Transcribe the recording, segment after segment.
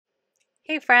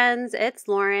Hey friends, it's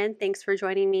Lauren. Thanks for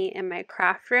joining me in my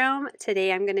craft room.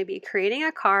 Today I'm going to be creating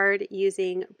a card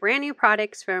using brand new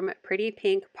products from Pretty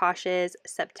Pink Posh's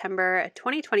September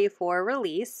 2024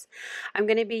 release. I'm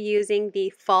going to be using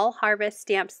the Fall Harvest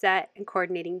stamp set and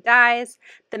coordinating dies,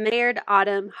 the Layered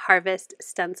Autumn Harvest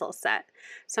stencil set.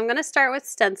 So I'm going to start with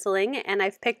stenciling, and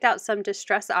I've picked out some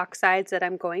Distress Oxides that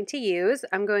I'm going to use.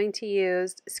 I'm going to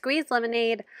use Squeezed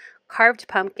Lemonade, Carved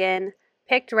Pumpkin,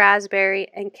 Picked Raspberry,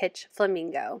 and Kitsch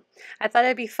Flamingo. I thought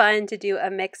it'd be fun to do a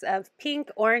mix of pink,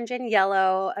 orange, and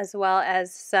yellow, as well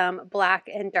as some black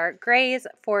and dark grays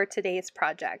for today's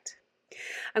project.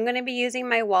 I'm going to be using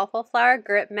my waffle flower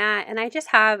grip mat, and I just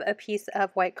have a piece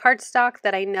of white cardstock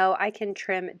that I know I can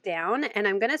trim down, and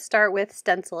I'm going to start with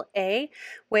stencil A,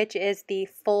 which is the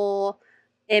full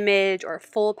image or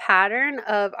full pattern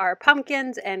of our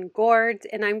pumpkins and gourds,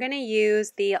 and I'm going to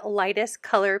use the lightest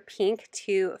color pink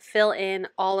to fill in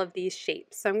all of these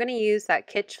shapes. So I'm going to use that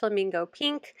Kitsch Flamingo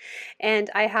pink, and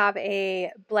I have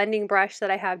a blending brush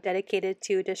that I have dedicated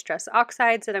to Distress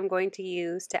Oxides that I'm going to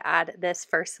use to add this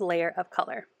first layer of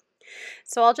color.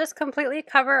 So I'll just completely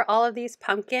cover all of these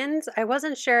pumpkins. I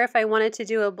wasn't sure if I wanted to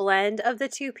do a blend of the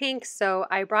two pinks, so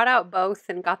I brought out both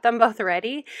and got them both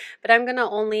ready, but I'm going to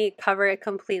only cover it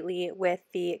completely with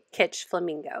the Kitsch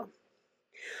Flamingo.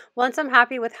 Once I'm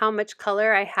happy with how much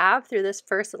color I have through this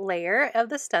first layer of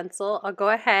the stencil, I'll go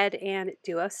ahead and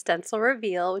do a stencil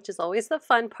reveal, which is always the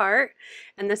fun part,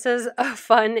 and this is a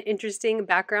fun, interesting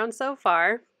background so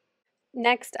far.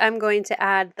 Next, I'm going to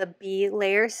add the B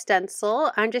layer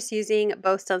stencil. I'm just using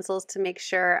both stencils to make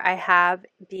sure I have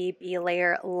the B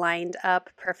layer lined up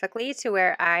perfectly to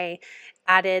where I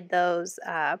added those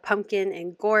pumpkin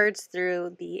and gourds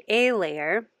through the A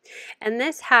layer. And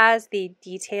this has the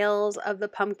details of the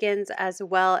pumpkins as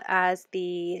well as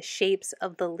the shapes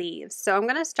of the leaves. So I'm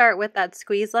going to start with that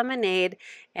Squeezed Lemonade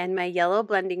and my yellow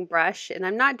blending brush, and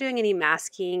I'm not doing any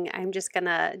masking. I'm just going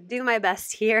to do my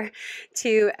best here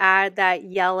to add that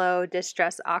yellow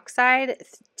Distress Oxide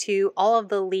to all of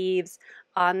the leaves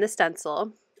on the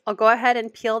stencil. I'll go ahead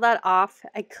and peel that off.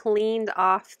 I cleaned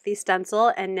off the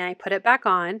stencil and then I put it back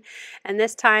on. And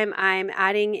this time I'm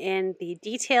adding in the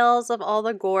details of all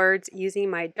the gourds using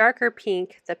my darker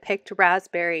pink, the Picked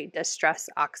Raspberry Distress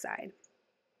Oxide.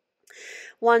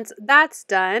 Once that's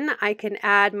done, I can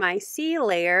add my C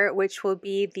layer, which will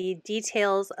be the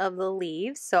details of the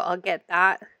leaves. So I'll get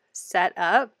that set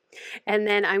up. And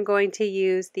then I'm going to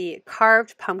use the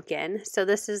carved pumpkin. So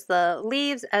this is the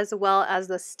leaves as well as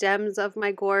the stems of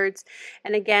my gourds.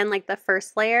 And again, like the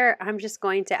first layer, I'm just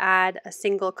going to add a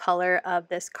single color of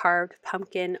this carved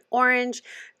pumpkin orange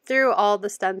through all the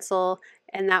stencil.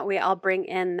 And that way I'll bring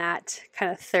in that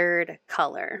kind of third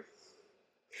color.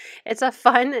 It's a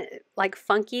fun, like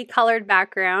funky colored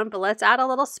background, but let's add a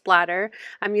little splatter.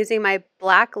 I'm using my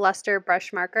black luster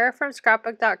brush marker from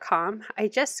scrapbook.com. I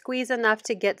just squeeze enough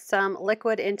to get some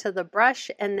liquid into the brush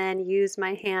and then use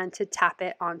my hand to tap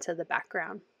it onto the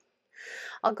background.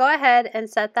 I'll go ahead and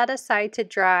set that aside to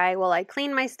dry while I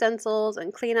clean my stencils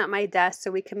and clean up my desk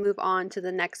so we can move on to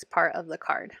the next part of the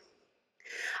card.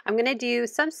 I'm going to do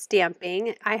some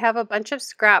stamping. I have a bunch of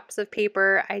scraps of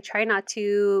paper. I try not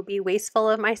to be wasteful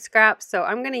of my scraps, so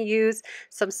I'm going to use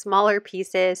some smaller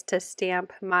pieces to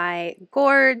stamp my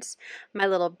gourds, my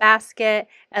little basket,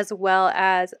 as well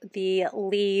as the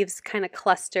leaves kind of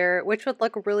cluster, which would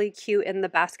look really cute in the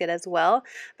basket as well.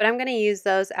 But I'm going to use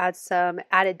those as some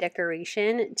added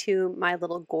decoration to my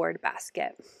little gourd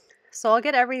basket. So I'll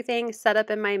get everything set up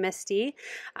in my MISTI.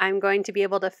 I'm going to be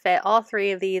able to fit all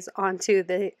three of these onto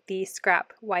the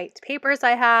scrap white papers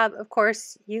I have. Of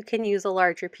course, you can use a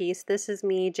larger piece. This is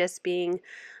me just being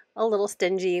a little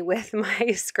stingy with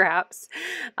my scraps.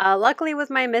 Luckily with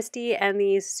my MISTI and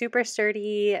these super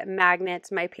sturdy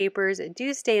magnets, my papers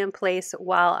do stay in place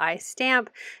while I stamp.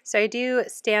 So I do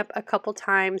stamp a couple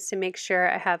times to make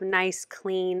sure I have nice,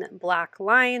 clean black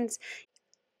lines.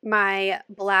 My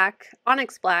black,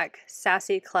 Onyx black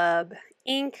Sassy Club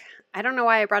ink. I don't know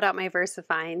why I brought out my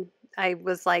VersaFine. I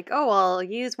was like, oh, well, I'll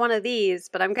use one of these,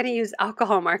 but I'm going to use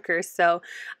alcohol markers. So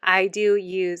I do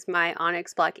use my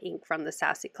Onyx black ink from the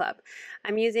Sassy Club.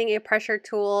 I'm using a pressure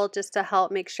tool just to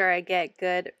help make sure I get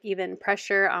good, even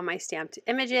pressure on my stamped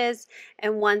images.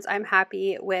 And once I'm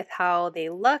happy with how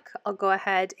they look, I'll go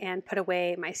ahead and put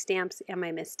away my stamps and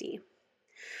my MISTI.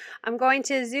 I'm going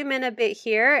to zoom in a bit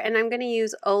here, and I'm going to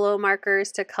use Olo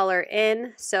markers to color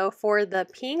in. So for the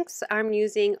pinks, I'm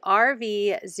using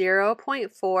RV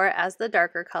 0.4 as the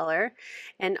darker color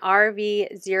and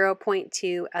RV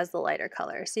 0.2 as the lighter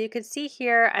color. So you can see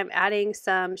here I'm adding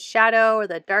some shadow or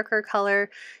the darker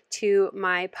color to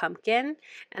my pumpkin,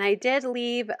 and I did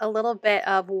leave a little bit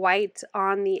of white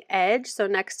on the edge, so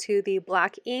next to the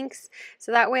black inks,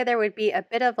 so that way there would be a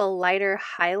bit of a lighter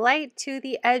highlight to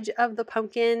the edge of the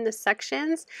pumpkin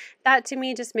sections. That to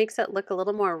me just makes it look a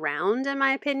little more round in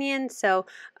my opinion, so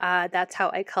that's how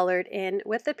I colored in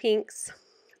with the pinks.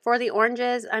 For the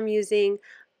oranges, I'm using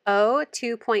O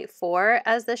 2.4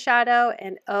 as the shadow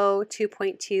and O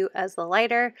 2.2 as the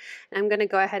lighter. And I'm going to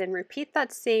go ahead and repeat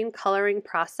that same coloring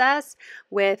process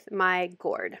with my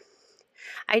gourd.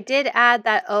 I did add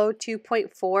that O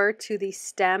 2.4 to the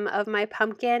stem of my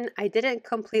pumpkin. I didn't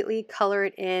completely color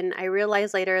it in. I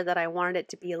realized later that I wanted it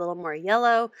to be a little more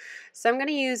yellow. So I'm going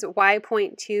to use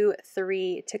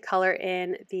Y.23 to color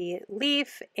in the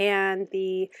leaf and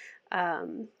the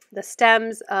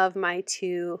stems of my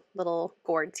two little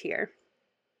gourds here.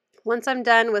 Once I'm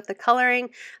done with the coloring,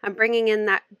 I'm bringing in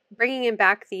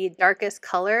back the darkest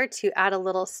color to add a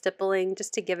little stippling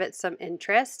just to give it some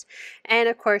interest. And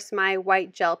of course my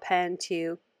white gel pen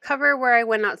to cover where I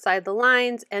went outside the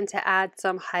lines and to add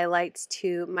some highlights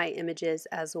to my images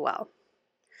as well.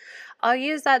 I'll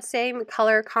use that same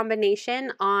color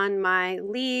combination on my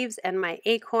leaves and my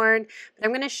acorn, but I'm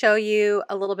going to show you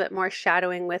a little bit more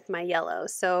shadowing with my yellow.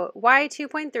 So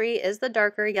Y2.3 is the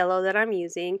darker yellow that I'm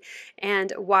using,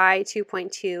 and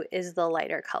Y2.2 is the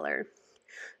lighter color.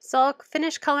 So I'll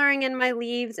finish coloring in my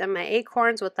leaves and my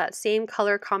acorns with that same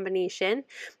color combination,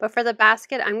 but for the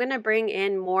basket I'm going to bring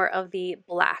in more of the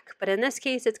black, but in this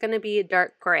case it's going to be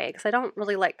dark gray because I don't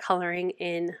really like coloring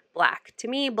in black. To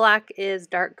me, black is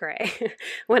dark gray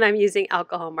when I'm using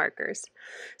alcohol markers.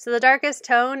 So the darkest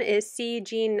tone is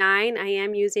CG9. I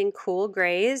am using cool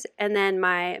grays, and then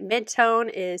my mid-tone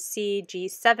is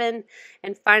CG7,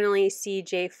 and finally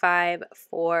CJ5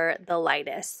 for the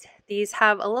lightest. These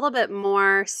have a little bit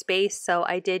more space, so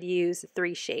I did use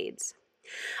 3 shades.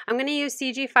 I'm going to use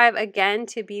CG5 again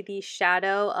to be the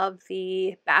shadow of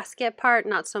the basket part,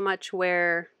 not so much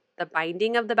where the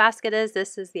binding of the basket is.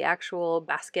 This is the actual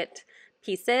basket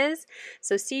pieces.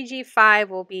 So CG5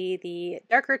 will be the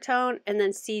darker tone, and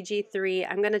then CG3,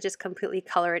 I'm going to just completely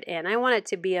color it in. I want it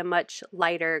to be a much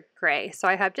lighter gray. So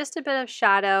I have just a bit of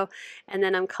shadow, and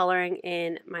then I'm coloring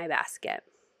in my basket.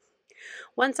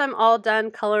 Once I'm all done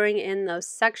coloring in those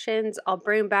sections, I'll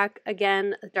bring back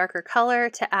again a darker color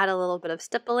to add a little bit of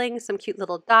stippling, some cute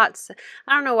little dots.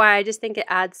 I don't know why, I just think it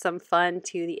adds some fun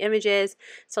to the images.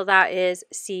 So that is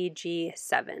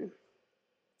CG7.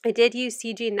 I did use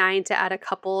CG9 to add a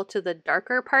couple to the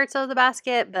darker parts of the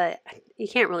basket, but you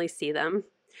can't really see them.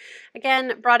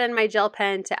 Again, brought in my gel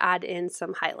pen to add in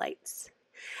some highlights.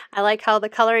 I like how the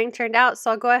coloring turned out,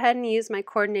 so I'll go ahead and use my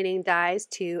coordinating dies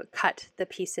to cut the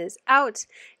pieces out.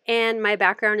 And my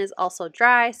background is also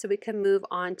dry, so we can move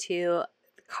on to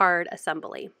card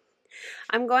assembly.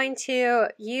 I'm going to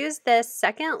use this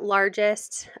second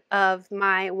largest of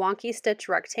my Wonky Stitch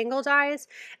rectangle dies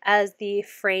as the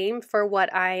frame for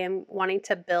what I am wanting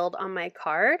to build on my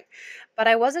card, but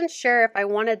I wasn't sure if I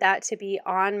wanted that to be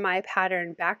on my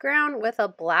pattern background with a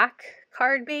black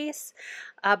card base,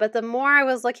 but the more I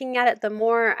was looking at it, the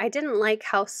more I didn't like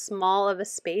how small of a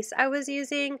space I was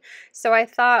using. So I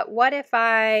thought, what if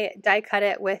I die cut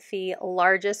it with the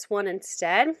largest one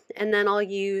instead, and then I'll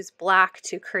use black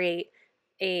to create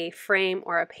a frame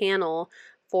or a panel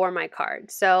for my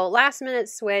card. So last minute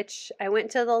switch, I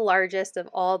went to the largest of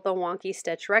all the Wonky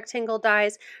Stitch rectangle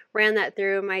dies, ran that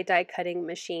through my die cutting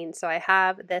machine. So I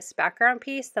have this background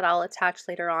piece that I'll attach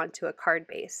later on to a card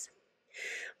base.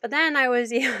 But then I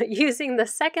was using the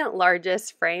second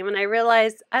largest frame, and I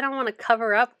realized I don't want to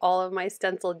cover up all of my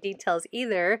stencil details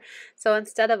either. So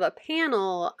instead of a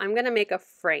panel, I'm going to make a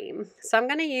frame. So I'm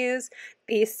going to use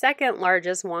the second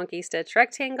largest Wonky Stitch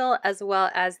rectangle as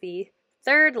well as the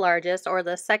third largest, or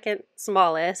the second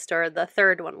smallest, or the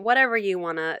third one, whatever you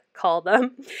want to call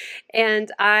them. And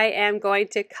I am going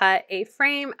to cut a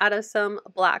frame out of some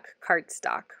black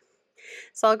cardstock.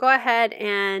 So I'll go ahead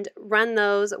and run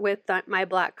those with my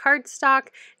black cardstock,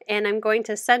 and I'm going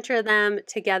to center them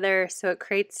together so it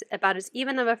creates about as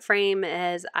even of a frame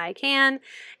as I can,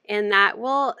 and that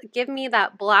will give me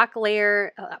that black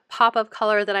layer, pop of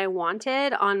color that I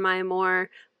wanted on my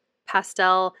more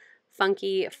pastel,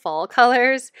 funky fall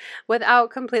colors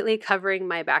without completely covering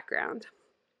my background.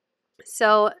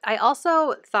 So I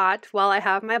also thought, while I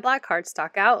have my black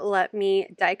cardstock out, let me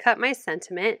die cut my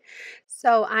sentiment.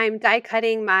 So I'm die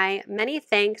cutting my Many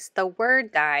Thanks, the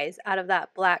word dies out of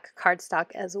that black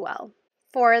cardstock as well.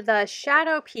 For the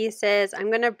shadow pieces, I'm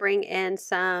going to bring in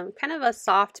some kind of a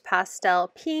soft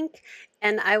pastel pink,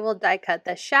 and I will die cut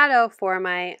the shadow for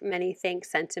my Many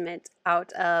Thanks sentiment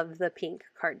out of the pink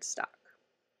cardstock.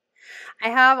 I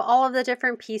have all of the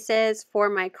different pieces for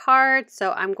my card,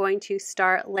 so I'm going to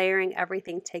start layering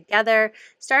everything together,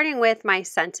 starting with my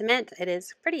sentiment. It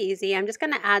is pretty easy. I'm just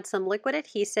going to add some liquid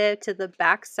adhesive to the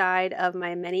back side of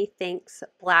my Many Thanks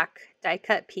black die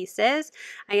cut pieces.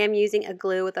 I am using a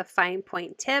glue with a fine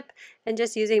point tip and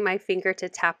just using my finger to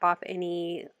tap off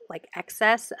any like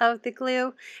excess of the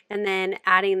glue, and then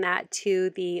adding that to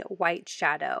the white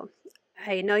shadow.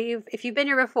 I know if you've been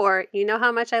here before, you know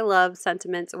how much I love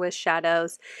sentiments with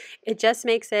shadows. It just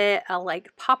makes it like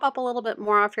pop up a little bit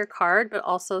more off your card, but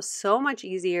also so much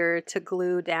easier to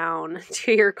glue down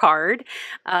to your card,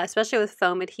 especially with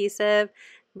foam adhesive.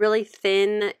 Really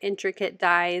thin, intricate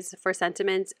dies for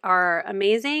sentiments are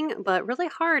amazing, but really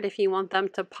hard if you want them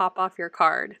to pop off your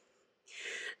card.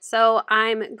 So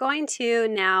I'm going to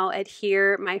now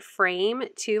adhere my frame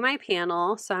to my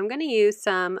panel. So I'm going to use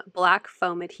some black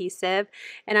foam adhesive,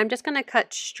 and I'm just going to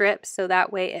cut strips so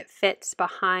that way it fits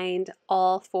behind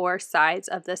all four sides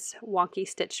of this wonky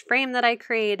stitch frame that I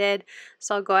created.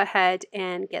 So I'll go ahead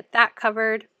and get that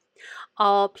covered.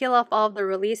 I'll peel off all of the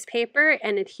release paper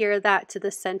and adhere that to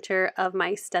the center of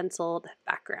my stenciled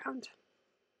background.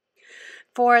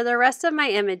 For the rest of my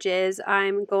images,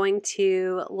 I'm going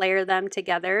to layer them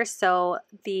together. So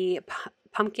the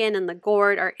pumpkin and the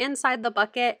gourd are inside the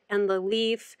bucket, and the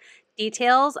leaf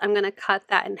details, I'm going to cut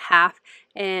that in half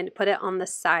and put it on the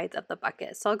sides of the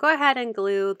bucket. So I'll go ahead and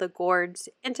glue the gourds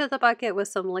into the bucket with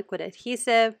some liquid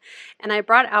adhesive, and I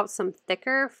brought out some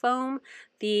thicker foam.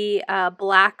 The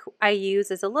black I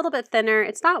use is a little bit thinner.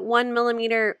 It's not 1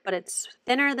 millimeter, but it's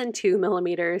thinner than 2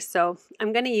 millimeters. So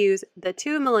I'm going to use the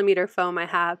 2 millimeter foam I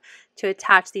have to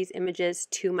attach these images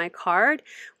to my card,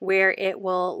 where it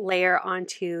will layer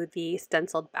onto the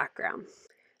stenciled background.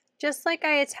 Just like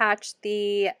I attached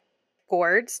the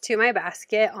gourds to my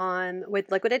basket with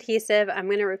liquid adhesive, I'm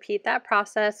going to repeat that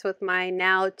process with my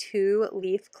now 2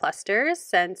 leaf clusters,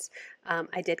 since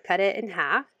I did cut it in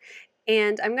half.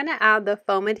 And I'm going to add the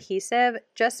foam adhesive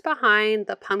just behind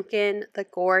the pumpkin, the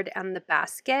gourd, and the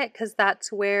basket, because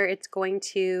that's where it's going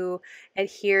to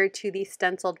adhere to the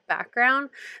stenciled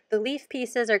background. The leaf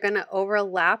pieces are going to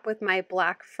overlap with my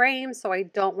black frame, so I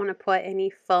don't want to put any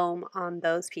foam on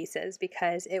those pieces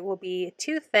because it will be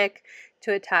too thick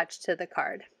to attach to the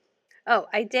card. Oh,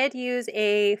 I did use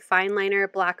a fine liner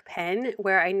black pen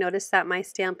where I noticed that my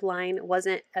stamp line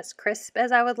wasn't as crisp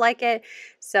as I would like it.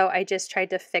 So I just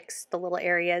tried to fix the little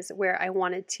areas where I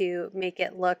wanted to make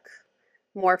it look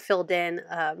more filled in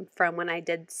from when I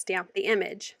did stamp the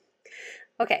image.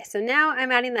 Okay, so now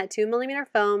I'm adding that 2 millimeter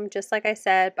foam, just like I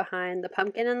said, behind the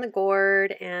pumpkin and the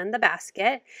gourd and the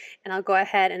basket. And I'll go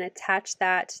ahead and attach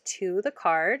that to the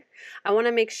card. I want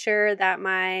to make sure that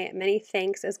my Many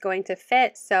Thanks is going to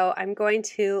fit, so I'm going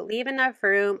to leave enough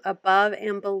room above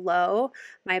and below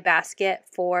my basket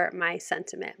for my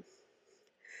sentiment.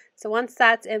 So once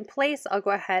that's in place, I'll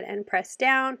go ahead and press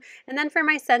down. And then for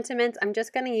my sentiments, I'm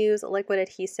just going to use liquid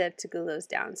adhesive to glue those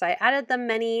down. So I added the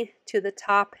Many to the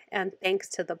top and Thanks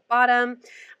to the bottom.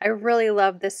 I really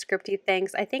love this scripty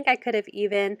thanks. I think I could have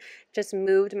even just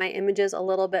moved my images a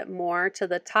little bit more to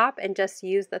the top and just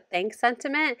used the thanks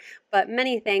sentiment, but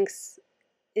Many Thanks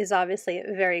is obviously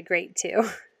very great too.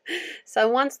 So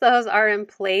once those are in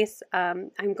place,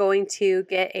 I'm going to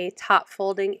get a top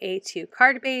folding A2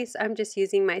 card base. I'm just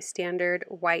using my standard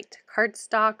white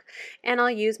cardstock, and I'll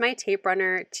use my tape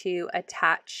runner to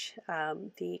attach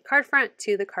the card front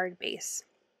to the card base.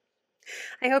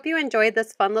 I hope you enjoyed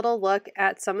this fun little look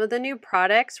at some of the new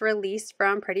products released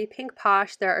from Pretty Pink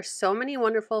Posh. There are so many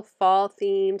wonderful fall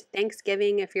themed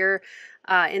Thanksgiving, if you're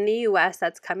in the US,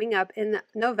 that's coming up in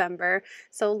November.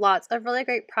 So lots of really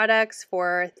great products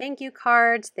for thank you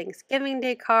cards, Thanksgiving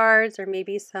Day cards, or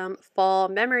maybe some fall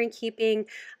memory keeping.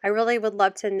 I really would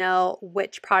love to know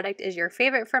which product is your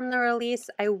favorite from the release.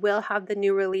 I will have the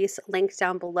new release linked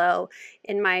down below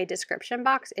in my description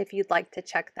box if you'd like to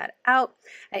check that out.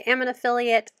 I am an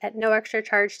affiliate at no extra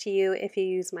charge to you if you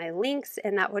use my links,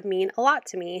 and that would mean a lot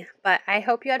to me. But I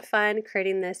hope you had fun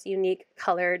creating this unique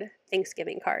colored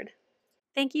Thanksgiving card.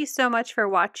 Thank you so much for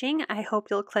watching. I hope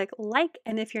you'll click like,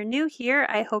 and if you're new here,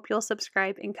 I hope you'll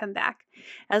subscribe and come back.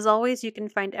 As always, you can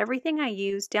find everything I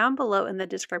use down below in the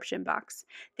description box.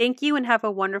 Thank you and have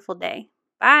a wonderful day.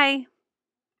 Bye!